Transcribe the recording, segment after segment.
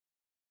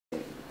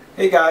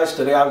Hey guys,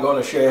 today I'm going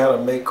to show you how to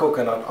make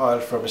coconut oil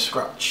from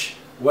scratch.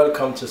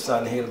 Welcome to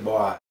Sandhill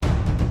Boy.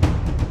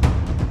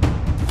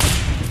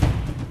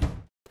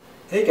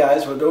 Hey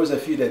guys, for those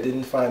of you that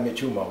didn't find me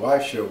through my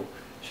wife's show,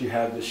 she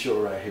had this show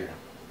right here.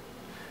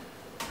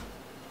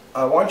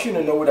 I want you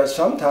to know that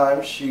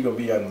sometimes she's going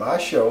to be on my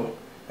show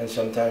and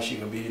sometimes she's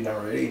going to be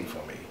narrating for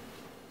me.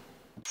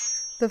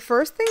 The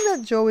first thing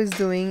that Joe is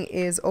doing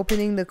is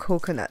opening the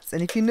coconuts,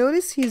 and if you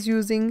notice, he's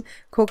using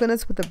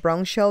coconuts with a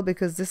brown shell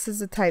because this is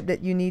the type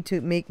that you need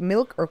to make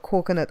milk or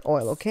coconut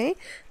oil. Okay,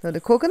 now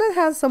the coconut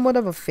has somewhat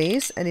of a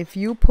face, and if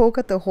you poke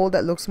at the hole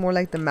that looks more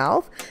like the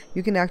mouth,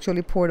 you can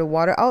actually pour the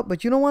water out,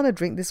 but you don't want to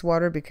drink this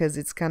water because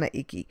it's kind of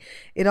icky.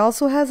 It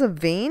also has a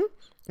vein,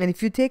 and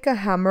if you take a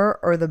hammer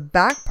or the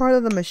back part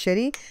of the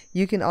machete,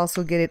 you can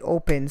also get it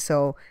open,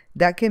 so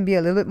that can be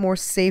a little bit more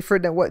safer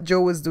than what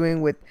Joe was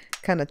doing with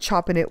kind of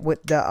chopping it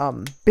with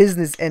the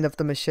business end of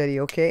the machete.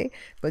 Okay,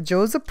 but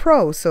Joe's a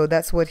pro, so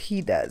that's what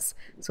he does.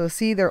 So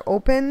see, they're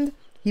opened.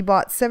 He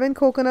bought 7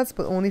 coconuts,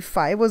 but only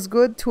 5 was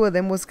good. 2 of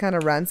them was kind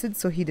of rancid,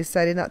 so he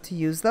decided not to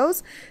use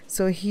those.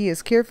 So he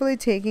is carefully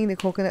taking the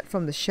coconut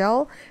from the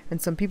shell,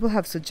 and some people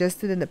have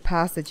suggested in the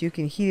past that you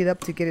can heat it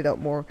up to get it out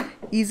more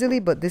easily,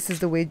 but this is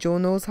the way Joe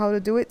knows how to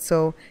do it,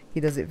 so he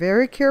does it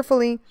very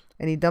carefully,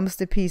 and he dumps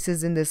the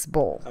pieces in this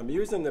bowl. I'm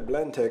using the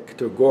Blendtec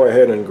to go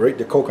ahead and grate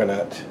the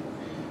coconut.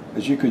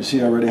 As you can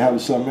see, I already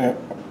have some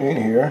in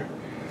here,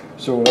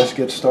 so let's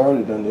get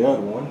started on the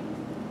other one.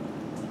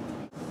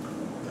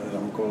 And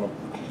I'm going to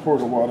pour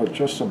the water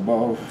just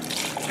above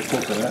the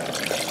coconut.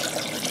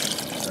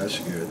 That's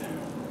good.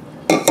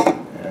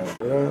 And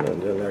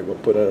then I'm going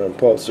to put it on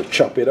pulse to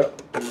chop it up.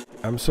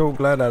 I'm so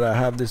glad that I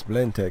have this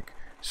Blendtec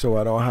so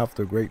I don't have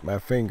to grate my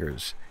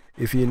fingers.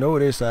 If you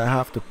notice, I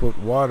have to put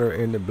water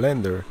in the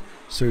blender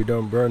so you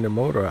don't burn the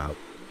motor out.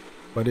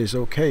 But it's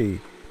okay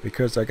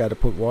because I got to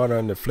put water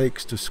on the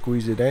flakes to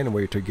squeeze it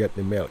anyway to get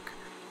the milk.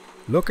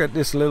 Look at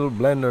this little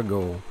blender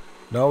go.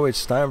 Now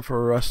it's time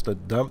for us to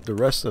dump the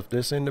rest of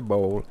this in the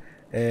bowl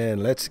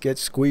and let's get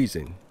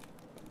squeezing.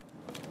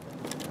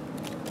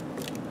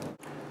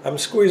 I'm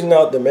squeezing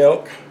out the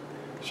milk,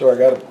 so I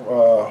got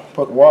to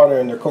put water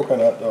in the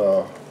coconut,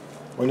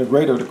 in the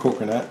grate of the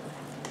coconut,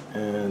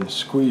 and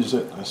squeeze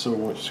it. And so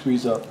when you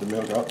squeeze out the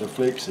milk out the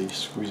flakes, you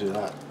squeeze it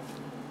out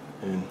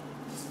and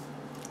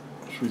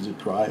squeeze it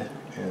dry.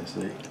 And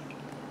see.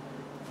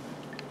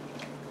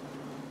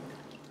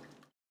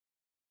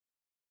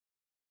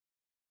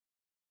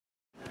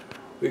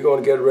 We're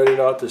going to get ready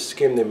now to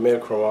skim the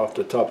milk from off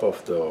the top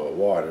of the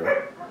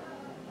water.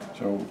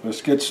 So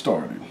let's get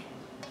started.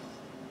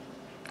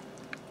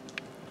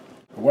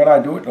 When I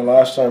do it, the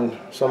last time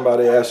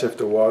somebody asked if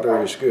the water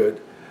is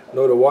good.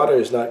 No, the water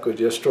is not good.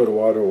 Just throw the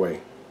water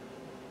away.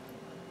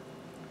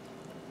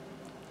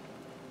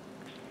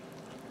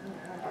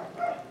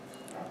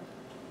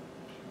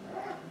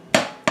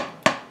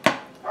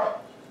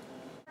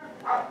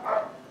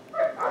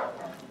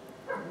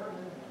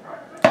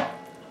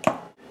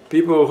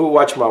 People who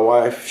watch my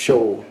wife's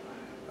show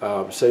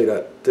say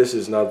that this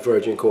is not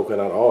virgin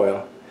coconut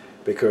oil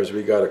because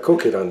we got to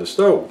cook it on the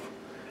stove.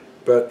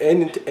 But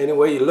any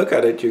way you look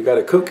at it, you got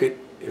to cook it,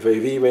 if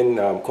even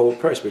cold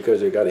pressed,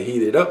 because you got to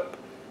heat it up.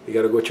 You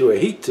got to go through a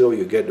heat till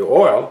you get the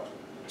oil.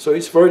 So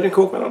it's virgin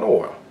coconut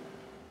oil.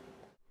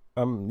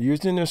 I'm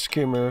using a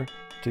skimmer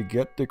to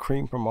get the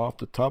cream from off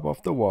the top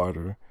of the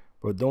water,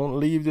 but don't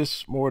leave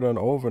this more than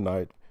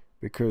overnight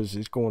because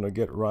it's going to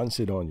get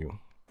rancid on you.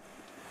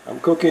 I'm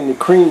cooking the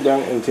cream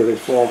down until it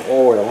forms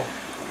oil.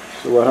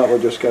 So what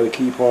happens, just got to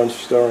keep on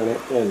stirring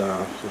it, and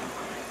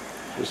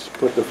just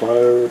put the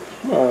fire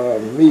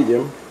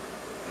medium,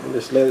 and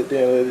just let it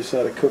down, let it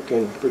start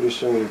cooking. Pretty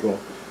soon it's going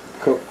to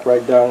cook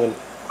right down, and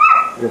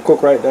you're going to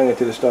cook right down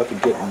until it starts to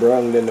get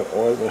brown, and then the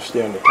oil is going to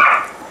stay on the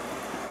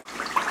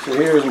top. So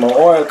here's my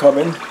oil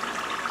coming.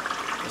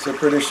 So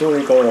pretty soon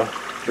it's going to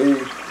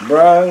be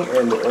brown,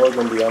 and the oil is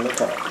going to be on the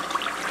top.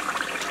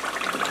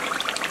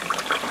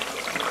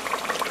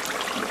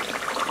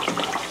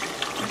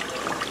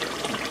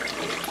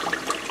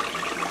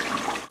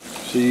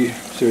 See,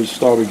 so it's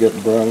starting to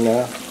get brown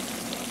now.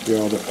 See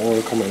all the oil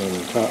coming on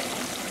the top.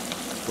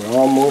 We're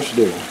almost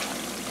there.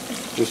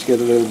 Just get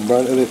a little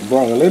brown,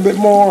 a little bit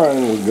more,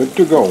 and we're good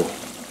to go.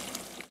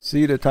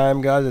 See the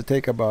time, guys? It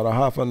take about a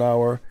half an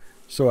hour,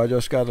 so I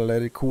just got to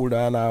let it cool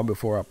down now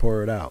before I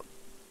pour it out.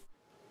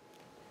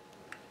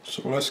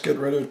 So let's get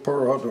ready to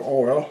pour out the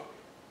oil.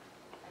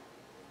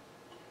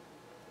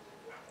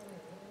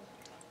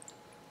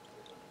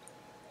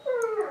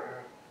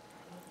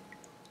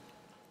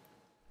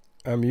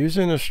 I'm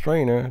using a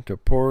strainer to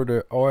pour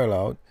the oil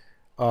out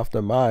off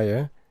the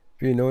Maya.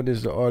 If you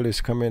notice, the oil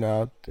is coming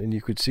out and you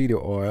could see the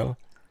oil.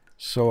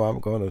 So I'm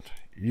going to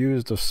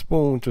use the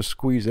spoon to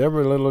squeeze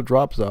every little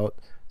drops out,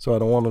 so I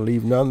don't want to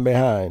leave none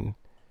behind.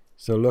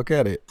 So look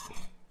at it.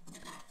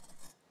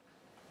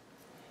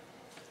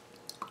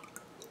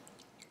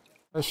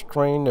 Let's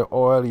strain the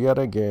oil yet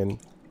again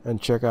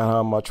and check out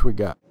how much we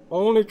got.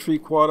 Only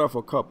 3/4 of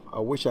a cup.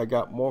 I wish I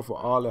got more for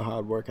all the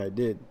hard work I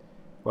did.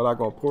 But I'm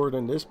going to pour it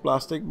in this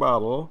plastic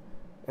bottle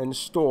and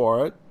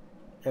store it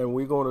and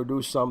we're going to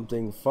do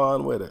something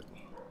fun with it.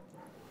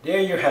 There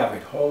you have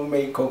it,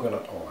 homemade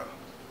coconut oil.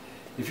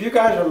 If you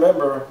guys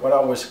remember when I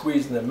was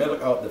squeezing the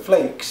milk out the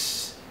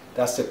flakes,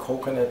 that's the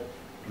coconut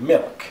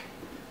milk,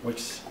 which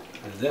is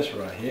this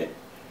right here.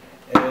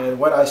 And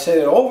when I set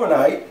it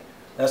overnight,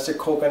 that's the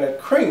coconut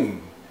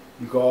cream.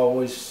 You can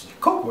always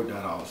cook with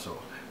that also.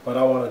 But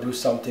I want to do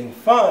something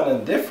fun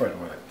and different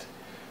with it.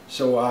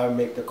 So I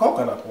make the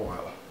coconut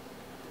oil.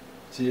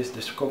 See, it's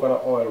this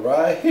coconut oil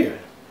right here.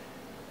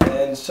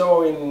 And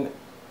so in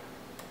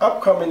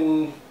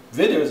upcoming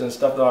videos and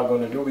stuff that I'm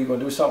going to do, we're going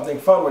to do something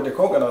fun with the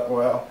coconut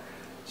oil.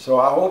 So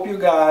I hope you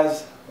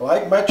guys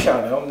like my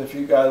channel. And if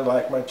you guys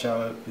like my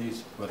channel,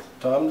 please put a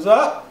thumbs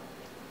up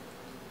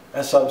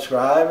and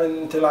subscribe. And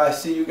until I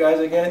see you guys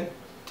again,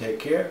 take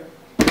care.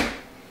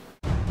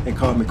 And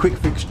call me Quick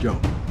Fix Joe.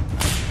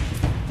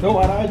 Know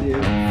what I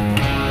did?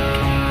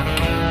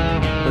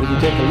 But if you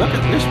take a look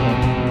at this one,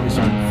 it's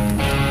on.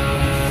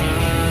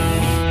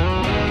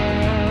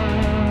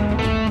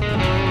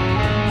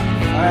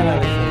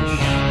 Finally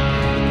finished.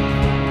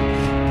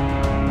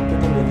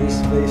 Look at this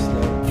face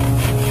now.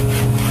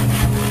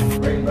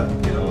 Right back,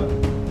 you know.